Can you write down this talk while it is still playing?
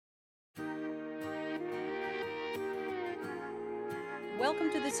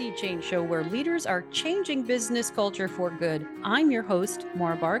Welcome to the Sea Change Show, where leaders are changing business culture for good. I'm your host,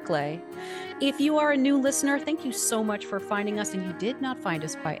 Maura Barclay. If you are a new listener, thank you so much for finding us, and you did not find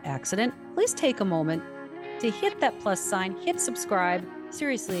us by accident. Please take a moment to hit that plus sign, hit subscribe.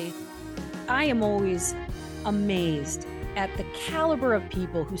 Seriously, I am always amazed at the caliber of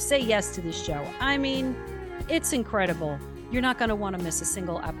people who say yes to this show. I mean, it's incredible. You're not going to want to miss a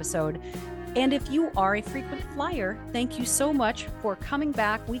single episode. And if you are a frequent flyer, thank you so much for coming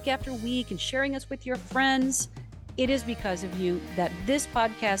back week after week and sharing us with your friends. It is because of you that this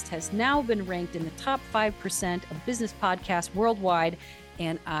podcast has now been ranked in the top 5% of business podcasts worldwide,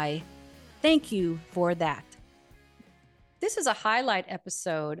 and I thank you for that. This is a highlight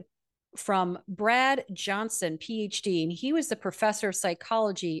episode from Brad Johnson, PhD, and he was the professor of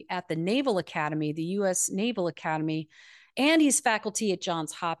psychology at the Naval Academy, the U.S. Naval Academy, and he's faculty at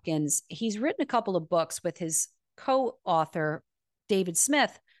Johns Hopkins. He's written a couple of books with his co-author, David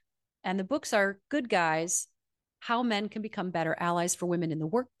Smith, and the books are Good Guys, How Men Can Become Better Allies for Women in the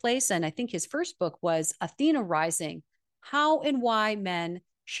Workplace. And I think his first book was Athena Rising, How and Why Men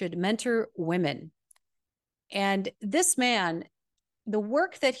Should Mentor Women. And this man, the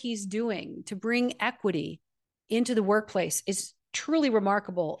work that he's doing to bring equity into the workplace is truly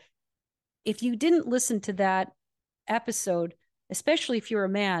remarkable. If you didn't listen to that episode, especially if you're a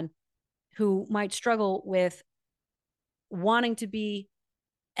man who might struggle with wanting to be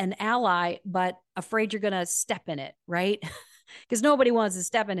an ally, but afraid you're going to step in it, right? Because nobody wants to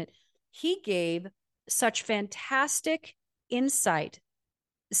step in it. He gave such fantastic insight,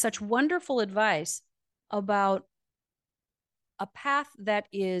 such wonderful advice about a path that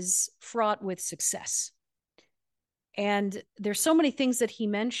is fraught with success. And there's so many things that he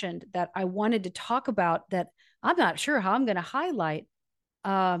mentioned that I wanted to talk about that I'm not sure how I'm going to highlight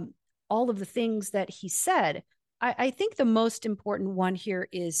all of the things that he said. I think the most important one here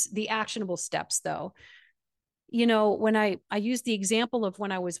is the actionable steps, though. You know, when I used the example of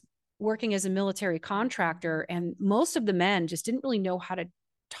when I was working as a military contractor, and most of the men just didn't really know how to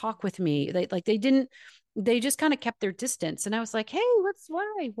talk with me. They just kind of kept their distance. And I was like, hey,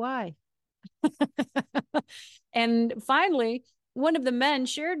 why? And finally, one of the men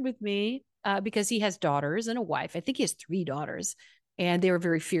shared with me, because he has daughters and a wife. I think he has 3 daughters, and they were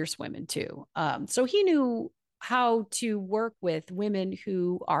very fierce women too. So he knew how to work with women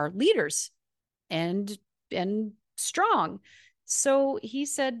who are leaders and strong. So he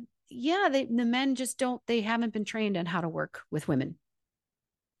said, yeah, the men just they haven't been trained on how to work with women.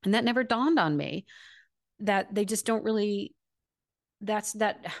 And that never dawned on me, that they just don't really,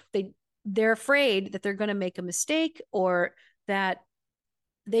 they're afraid that they're going to make a mistake, or that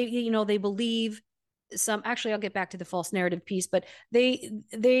they believe actually I'll get back to the false narrative piece, but they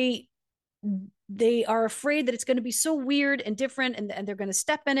are afraid that it's going to be so weird and different, and they're going to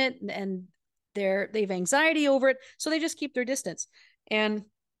step in it, and they have anxiety over it. So they just keep their distance. And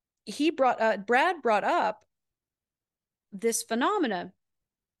Brad brought up this phenomena.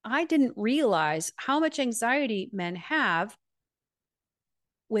 I didn't realize how much anxiety men have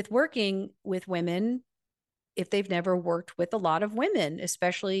with working with women if they've never worked with a lot of women,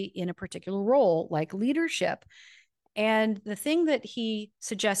 especially in a particular role like leadership. And the thing that he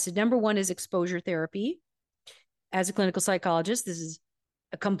suggested, number one, is exposure therapy. As a clinical psychologist, this is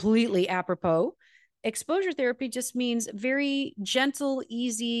a completely apropos. Exposure therapy just means very gentle,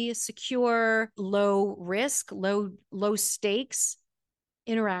 easy, secure, low risk, low stakes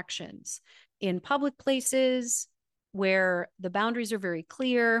interactions in public places where the boundaries are very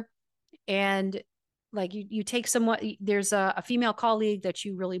clear. And like you take someone, there's a female colleague that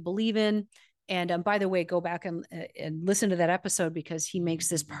you really believe in. And by the way, go back and listen to that episode, because he makes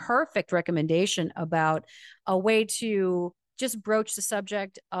this perfect recommendation about a way to just broach the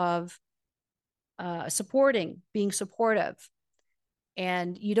subject of being supportive.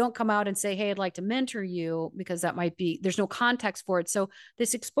 And you don't come out and say, hey, I'd like to mentor you, because there's no context for it. So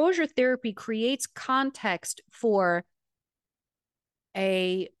this exposure therapy creates context for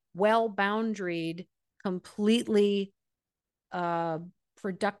a well-boundaried, completely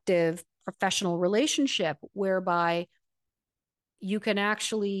productive professional relationship, whereby you can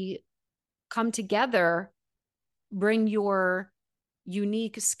actually come together, bring your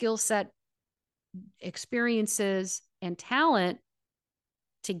unique skill set, experiences, and talent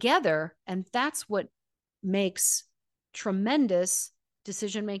together. And that's what makes tremendous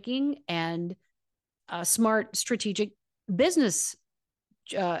decision-making and smart strategic business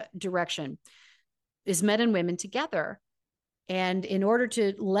direction, is men and women together. And in order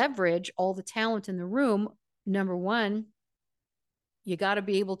to leverage all the talent in the room, number one, You got to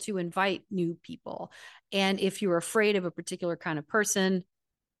be able to invite new people. And if you're afraid of a particular kind of person,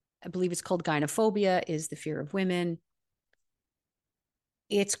 I believe it's called gynophobia, is the fear of women.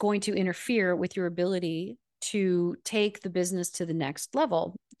 It's going to interfere with your ability to take the business to the next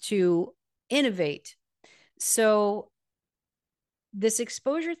level, to innovate. So this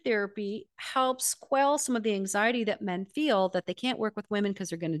exposure therapy helps quell some of the anxiety that men feel that they can't work with women because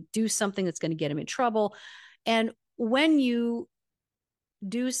they're going to do something that's going to get them in trouble. And when you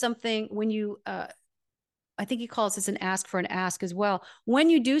do something, when you I think he calls this an ask for an ask as well. When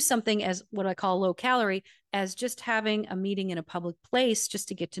you do something as what I call low calorie, as just having a meeting in a public place, just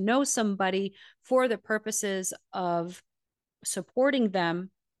to get to know somebody for the purposes of supporting them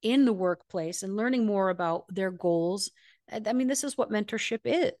in the workplace and learning more about their goals. I mean, this is what mentorship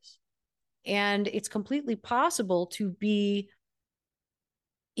is. And it's completely possible to be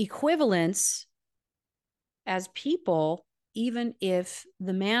equivalents as people, even if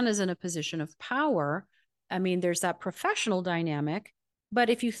the man is in a position of power. I mean, there's that professional dynamic, but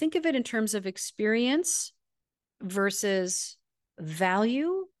if you think of it in terms of experience versus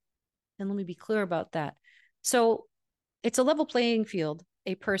value, and let me be clear about that. So it's a level playing field,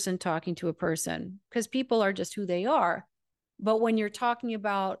 a person talking to a person, because people are just who they are. But when you're talking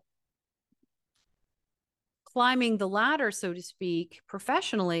about climbing the ladder, so to speak,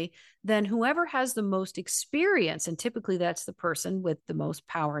 professionally, then whoever has the most experience, and typically that's the person with the most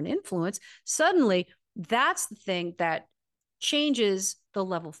power and influence, suddenly that's the thing that changes the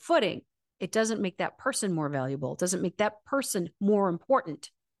level footing. It doesn't make that person more valuable. It doesn't make that person more important.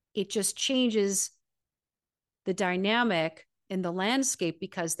 It just changes the dynamic in the landscape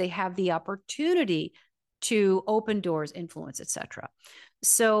because they have the opportunity to open doors, influence, etc.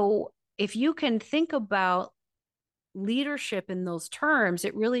 So if you can think about leadership in those terms,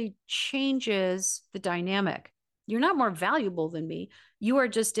 it really changes the dynamic. You're not more valuable than me. You are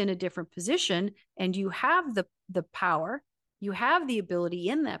just in a different position, and you have the power, you have the ability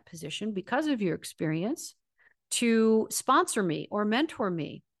in that position because of your experience to sponsor me or mentor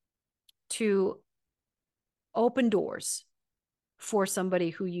me, to open doors for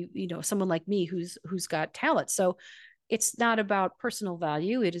somebody who someone like me who's got talent. So it's not about personal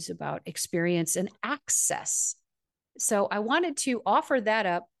value, it is about experience and access. So I wanted to offer that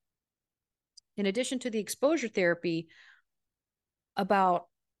up in addition to the exposure therapy about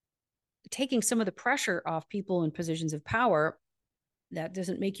taking some of the pressure off people in positions of power. That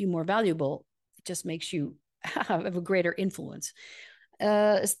doesn't make you more valuable. It just makes you have a greater influence.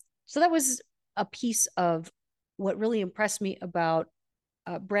 So that was a piece of what really impressed me about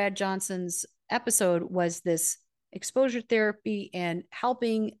Brad Johnson's episode, was this exposure therapy and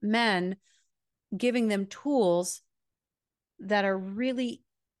helping men, giving them tools that are really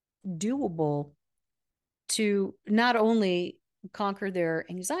doable to not only conquer their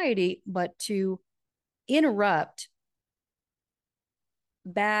anxiety, but to interrupt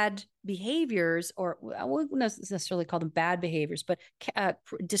bad behaviors, or I wouldn't necessarily call them bad behaviors, but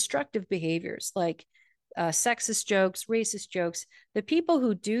destructive behaviors like sexist jokes, racist jokes. The people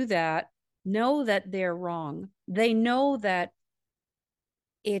who do that know that they're wrong. They know that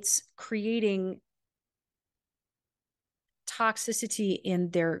it's creating toxicity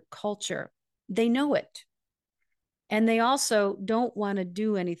in their culture. They know it. And they also don't want to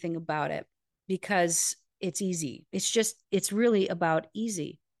do anything about it because it's easy. It's really about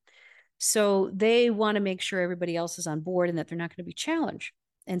easy. So they want to make sure everybody else is on board and that they're not going to be challenged.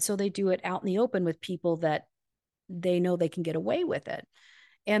 And so they do it out in the open with people that they know they can get away with it.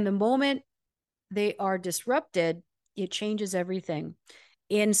 And the moment they are disrupted, it changes everything.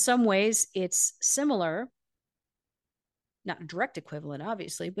 In some ways, it's similar, not a direct equivalent,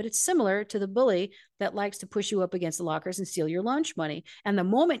 obviously, but it's similar to the bully that likes to push you up against the lockers and steal your lunch money. And the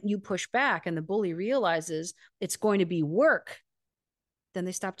moment you push back and the bully realizes it's going to be work, then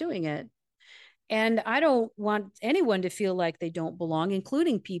they stop doing it. And I don't want anyone to feel like they don't belong,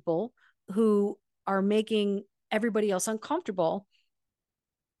 including people who are making everybody else uncomfortable.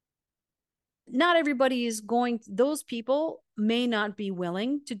 Not everybody is going, those people may not be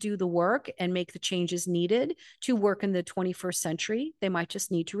willing to do the work and make the changes needed to work in the 21st century. They might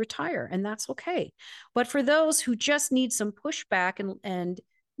just need to retire, and that's okay. But for those who just need some pushback and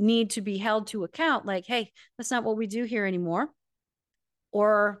need to be held to account, like, hey, that's not what we do here anymore.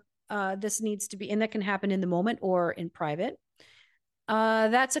 Or this needs to be, and that can happen in the moment or in private.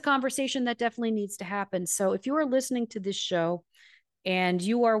 That's a conversation that definitely needs to happen. So if you are listening to this show and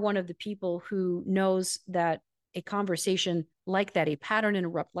you are one of the people who knows that a conversation like that, a pattern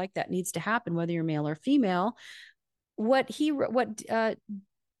interrupt like that needs to happen, whether you're male or female, what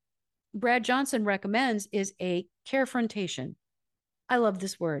Brad Johnson recommends is a carefrontation. I love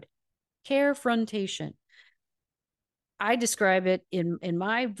this word, carefrontation. I describe it in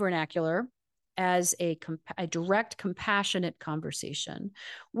my vernacular as a direct, compassionate conversation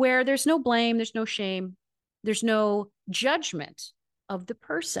where there's no blame, there's no shame, there's no judgment of the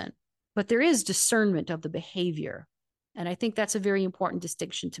person, but there is discernment of the behavior. And I think that's a very important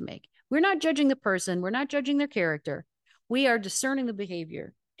distinction to make. We're not judging the person, we're not judging their character. We are discerning the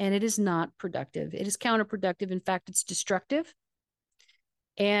behavior, and it is not productive. It is counterproductive. In fact, it's destructive,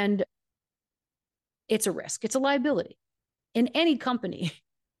 and it's a risk, it's a liability in any company.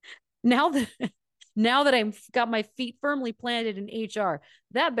 Now that I've got my feet firmly planted in HR,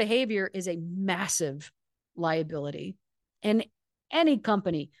 that behavior is a massive liability. And any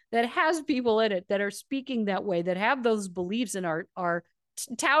company that has people in it that are speaking that way, that have those beliefs and are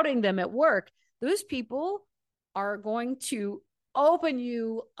touting them at work, those people are going to open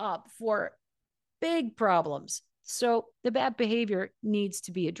you up for big problems. So the bad behavior needs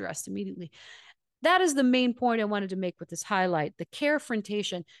to be addressed immediately. That is the main point I wanted to make with this highlight, the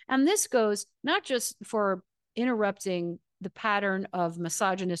carefrontation. And this goes not just for interrupting the pattern of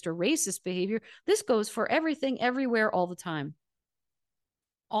misogynist or racist behavior. This goes for everything, everywhere, all the time.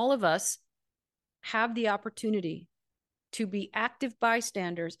 All of us have the opportunity to be active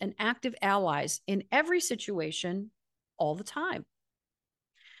bystanders and active allies in every situation all the time.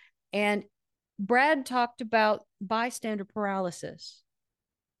 And Brad talked about bystander paralysis.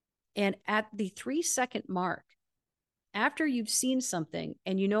 And at the 3-second mark, after you've seen something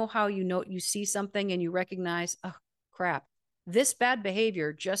and you know how you see something and you recognize, oh, crap, this bad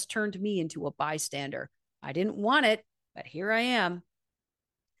behavior just turned me into a bystander. I didn't want it, but here I am.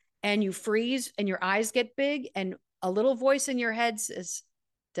 And you freeze and your eyes get big and a little voice in your head says,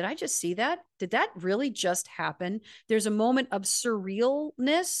 did I just see that? Did that really just happen? There's a moment of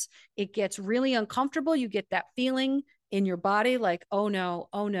surrealness. It gets really uncomfortable. You get that feeling in your body like, oh no,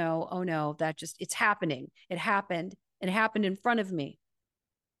 oh no, oh no, it's happening. It happened. It happened in front of me.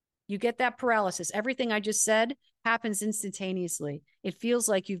 You get that paralysis. Everything I just said happens instantaneously. It feels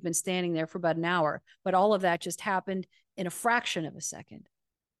like you've been standing there for about an hour, but all of that just happened in a fraction of a second.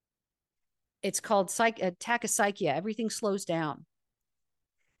 It's called tachypsychia. Everything slows down.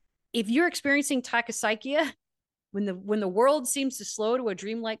 If you're experiencing tachypsychia, when the world seems to slow to a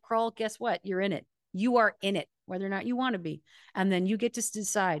dreamlike crawl, guess what? You're in it. You are in it, whether or not you want to be. And then you get to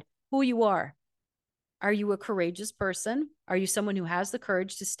decide who you are. Are you a courageous person? Are you someone who has the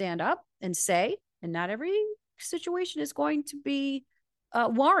courage to stand up and say, and not every situation is going to be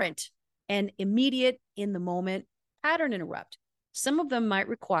warrant an immediate, in the moment pattern interrupt. Some of them might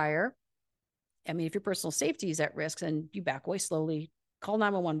require, if your personal safety is at risk, then you back away slowly, call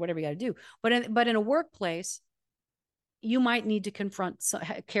 911, whatever you got to do. But in a workplace, you might need to confront,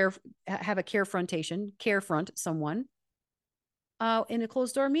 have a carefront someone in a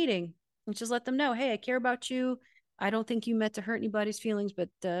closed door meeting, and just let them know, hey, I care about you. I don't think you meant to hurt anybody's feelings, but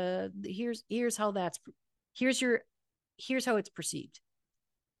here's how it's perceived.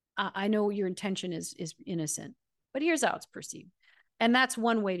 I know your intention is innocent, but here's how it's perceived. And that's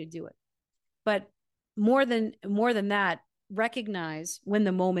one way to do it. But more than that, recognize when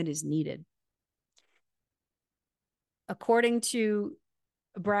the moment is needed. According to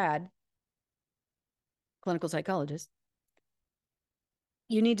Brad, clinical psychologist,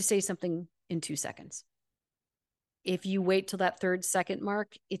 you need to say something in 2 seconds. If you wait till that 3rd second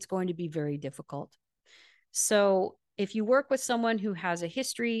mark, it's going to be very difficult. So if you work with someone who has a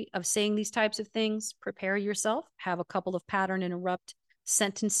history of saying these types of things, prepare yourself, have a couple of pattern interrupt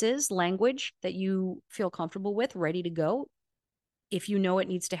sentences, language that you feel comfortable with, ready to go. If you know it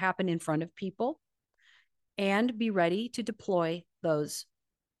needs to happen in front of people, and be ready to deploy those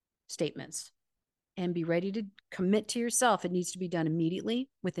statements and be ready to commit to yourself. It needs to be done immediately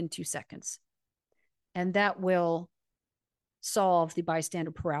within 2 seconds. And that will solve the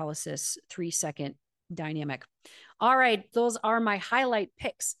bystander paralysis 3-second dynamic. All right, those are my highlight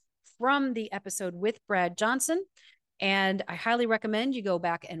picks from the episode with Brad Johnson. And I highly recommend you go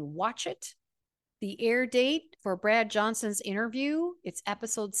back and watch it. The air date for Brad Johnson's interview, it's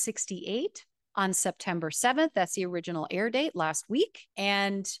episode 68 on September 7th. That's the original air date last week.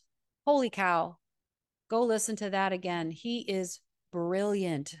 And holy cow, go listen to that again. He is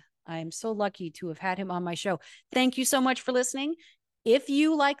brilliant. I'm so lucky to have had him on my show. Thank you so much for listening. If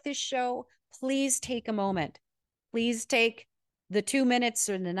you like this show, please take a moment. Please take the 2 minutes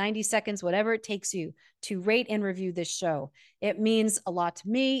or the 90 seconds, whatever it takes you, to rate and review this show. It means a lot to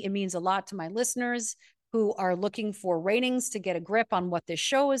me. It means a lot to my listeners who are looking for ratings to get a grip on what this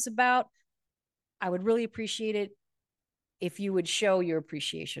show is about. I would really appreciate it if you would show your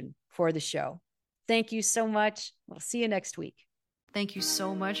appreciation for the show. Thank you so much. We'll see you next week. Thank you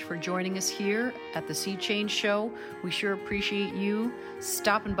so much for joining us here at the Sea Change Show. We sure appreciate you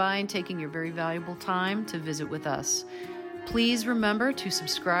stopping by and taking your very valuable time to visit with us. Please remember to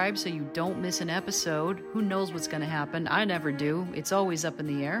subscribe so you don't miss an episode. Who knows what's going to happen? I never do. It's always up in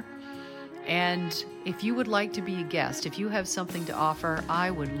the air. And if you would like to be a guest, if you have something to offer,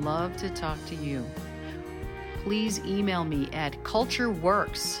 I would love to talk to you. Please email me at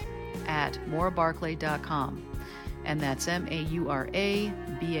cultureworks@maurabarclay.com. And that's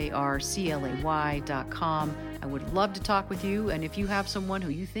MauraBarclay.com. I would love to talk with you. And if you have someone who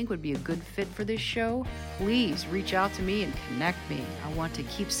you think would be a good fit for this show, please reach out to me and connect me. I want to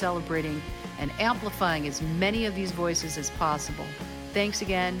keep celebrating and amplifying as many of these voices as possible. Thanks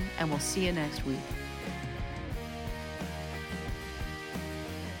again, and we'll see you next week.